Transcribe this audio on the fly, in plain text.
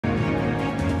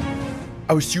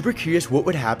I was super curious what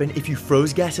would happen if you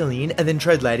froze gasoline and then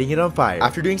tried lighting it on fire.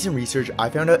 After doing some research, I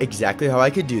found out exactly how I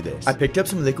could do this. I picked up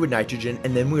some liquid nitrogen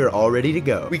and then we were all ready to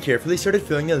go. We carefully started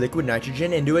filling the liquid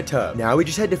nitrogen into a tub. Now we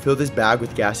just had to fill this bag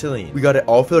with gasoline. We got it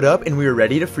all filled up and we were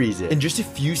ready to freeze it. In just a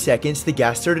few seconds, the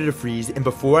gas started to freeze, and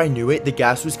before I knew it, the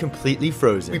gas was completely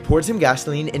frozen. We poured some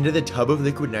gasoline into the tub of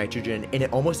liquid nitrogen and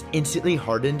it almost instantly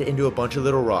hardened into a bunch of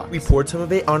little rocks. We poured some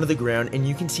of it onto the ground and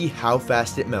you can see how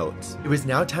fast it melts. It was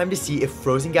now time to see if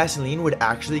frozen gasoline would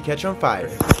actually catch on fire.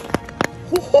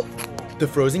 The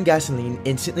frozen gasoline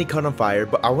instantly caught on fire,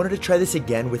 but I wanted to try this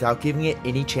again without giving it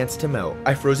any chance to melt.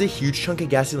 I froze a huge chunk of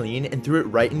gasoline and threw it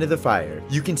right into the fire.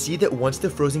 You can see that once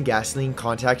the frozen gasoline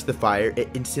contacts the fire, it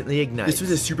instantly ignites. This was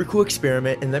a super cool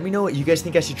experiment, and let me know what you guys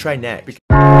think I should try next.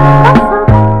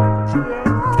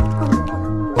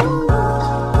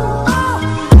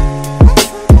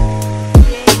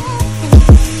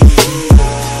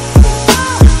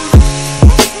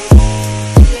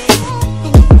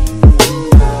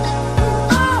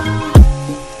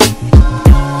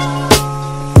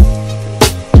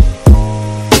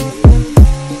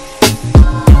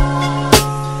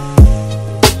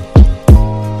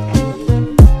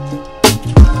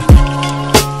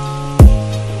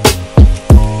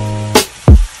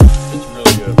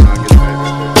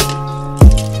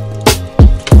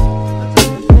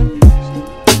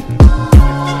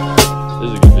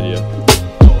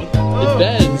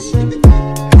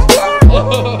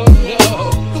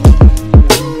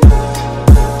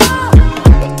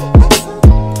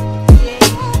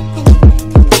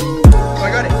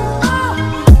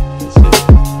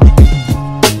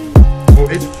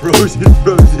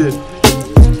 Frozen.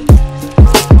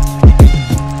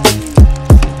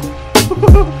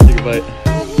 Take a bite.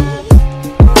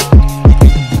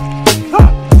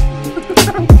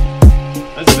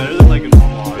 That's better than like a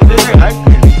normal orange. This is ice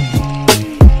cream.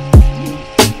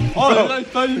 Oh, that's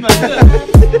funny, man.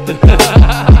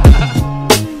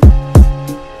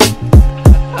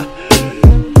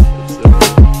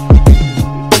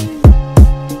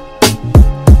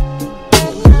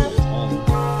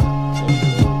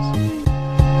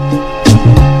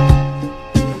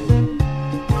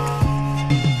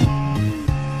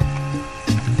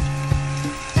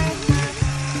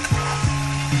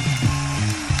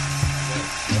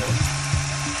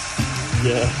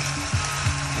 Yeah.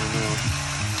 I know.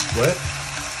 What?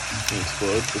 It's gonna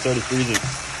explode. It's already freezing.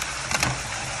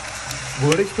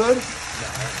 Will it explode?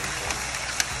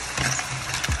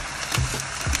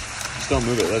 Just don't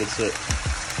move it. Let it sit.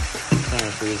 It's kind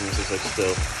of freezing. It's just like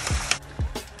still.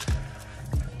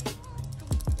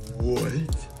 What?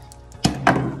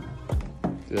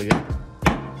 Do that again.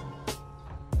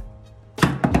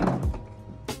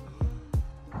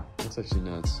 That's actually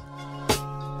nuts.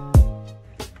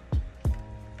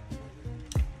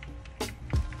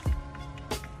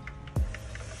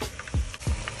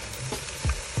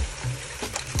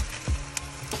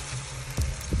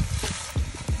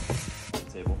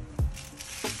 Table.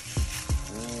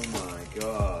 Oh my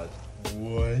god.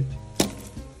 What?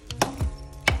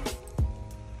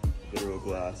 Literal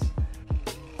glass.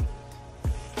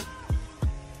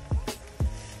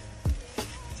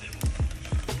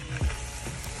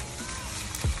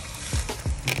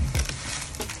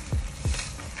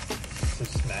 So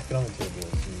smack it on the table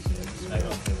as soon as you smack it on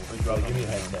the table. Like, give me a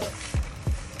heads up.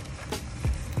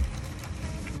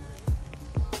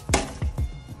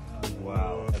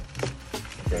 Wow.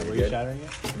 Okay, were you shattering it?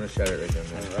 I'm gonna shatter it right down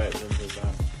there. Alright, then put it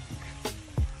back.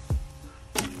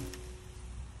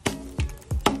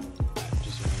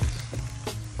 Just once.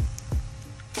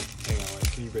 Hang on, like,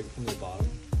 can you break it from the bottom?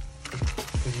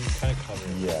 Because you kind of cover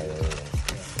it. Yeah.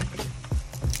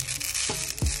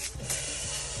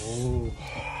 Oh.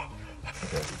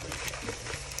 Okay.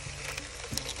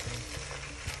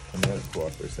 I'm gonna let it cool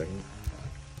off for a second.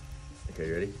 Okay,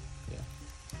 you ready? Yeah.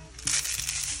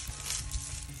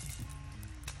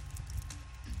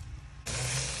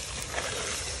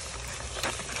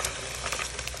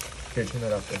 Okay, turn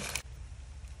that off there.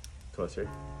 Closer.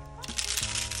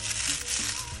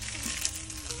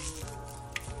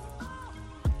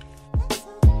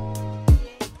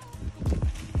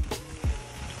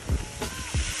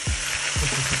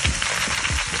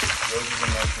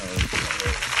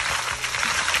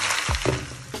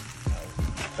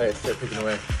 Alright, start picking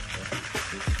away.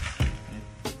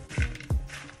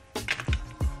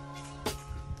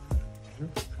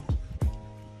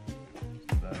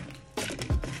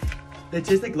 They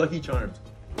taste like Lucky Charms.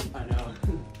 I know.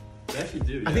 They actually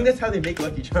do. I think that's how they make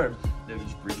Lucky Charms. They're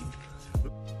just breathe.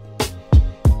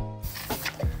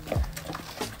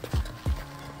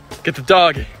 Get the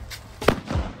dog.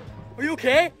 Are you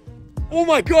okay? Oh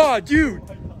my god, dude!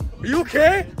 Are you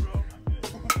okay?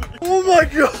 Oh my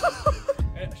god!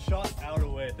 It shot out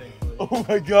away, thankfully. Oh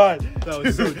my god. That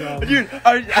was so dumb. Dude,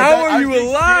 How are you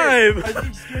alive? I was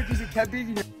getting scared because it kept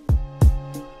being.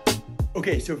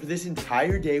 Okay, so for this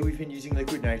entire day we've been using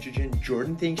liquid nitrogen.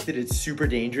 Jordan thinks that it's super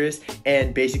dangerous,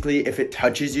 and basically if it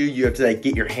touches you, you have to like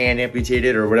get your hand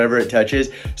amputated or whatever it touches.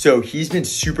 So he's been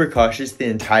super cautious the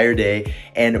entire day,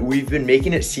 and we've been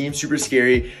making it seem super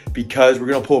scary because we're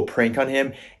gonna pull a prank on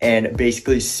him and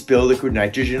basically spill liquid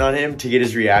nitrogen on him to get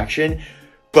his reaction.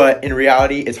 But in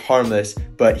reality, it's harmless,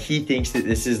 but he thinks that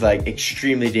this is like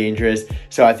extremely dangerous.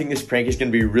 So I think this prank is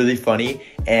gonna be really funny,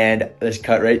 and let's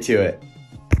cut right to it.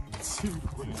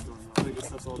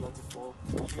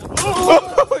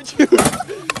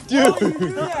 Dude,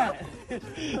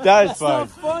 That is so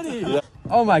funny.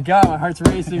 Oh my god, my heart's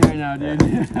racing right now, dude.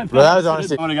 Bro, that was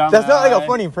honestly, that's not like a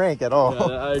funny prank at all.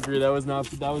 Yeah, I agree. That was not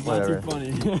too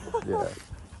funny. Yeah.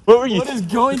 What were you? What is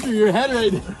going through your head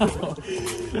right now?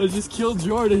 I just killed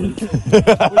Jordan. What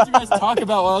did you guys talk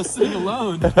about while I was sitting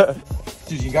alone?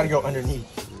 Dude, you gotta go underneath.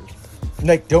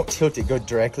 Like, don't tilt it. Go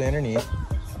directly underneath.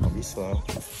 I'll be slow.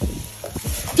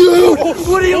 Dude,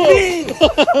 what do you mean?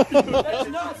 That's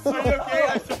not so okay.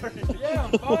 I'm sorry. Yeah,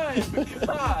 I'm fine.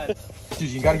 God. Dude,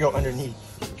 you gotta go underneath.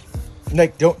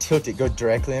 Like, don't tilt it. Go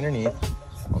directly underneath.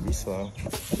 I'll be slow.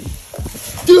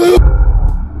 Dude!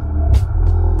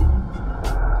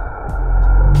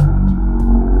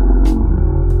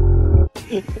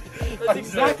 That's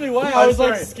exactly why I was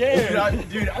like scared.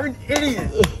 Dude, I'm an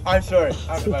idiot. I'm sorry.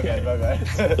 My bad.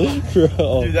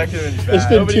 Bro, Dude, that could have been bad. it's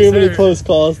been too many close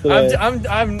calls today.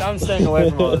 I'm staying away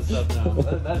from all this stuff now.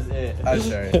 That's it. I'm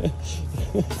sorry.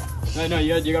 No,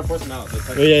 you gotta force them out.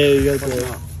 Oh, yeah, you gotta Force do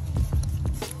them out.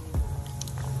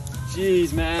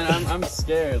 Jeez, man, I'm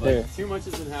scared. Like, There. too much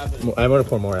has been happening. I want to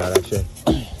pour more out, actually.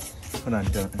 Hold on,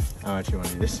 don't. I actually want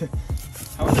to do this.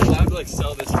 How are they allowed to like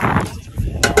sell this?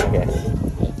 Okay.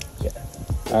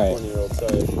 Alright. 20-year-old,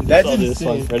 sorry. That's I'll do this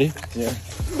one. insane. Ready? Yeah.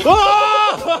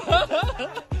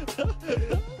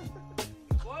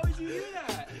 Why would you do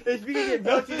that? It's because it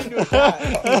melted into a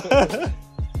cat.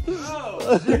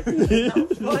 Oh,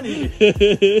 that's funny.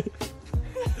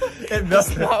 It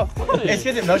melted. Not funny. It's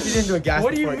because it melted into a gas.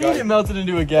 What do you before it mean got- it melted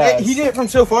into a gas? He did it from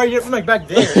so far. He did it from like back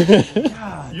there.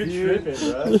 God, you're dude.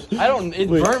 tripping, bro. I don't. It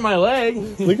Wait. burnt my leg.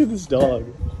 Look at this dog.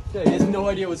 Yeah, he has no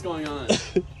idea what's going on.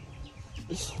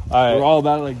 We're Alright. all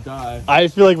about to like die. I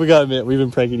feel like we gotta admit, we've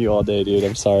been pranking you all day, dude.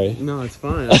 I'm sorry. No, it's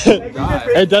fine.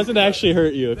 It doesn't actually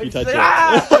hurt you if you touch it.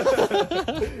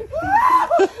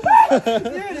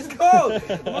 Dude, it's cold.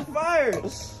 I'm on fire.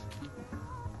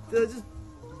 That just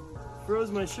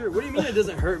froze my shirt. What do you mean it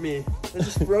doesn't hurt me? It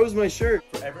just froze my shirt.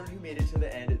 For everyone who made it to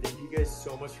the end, thank you guys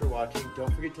so much for watching.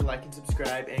 Don't forget to like and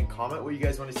subscribe and comment what you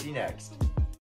guys want to see next.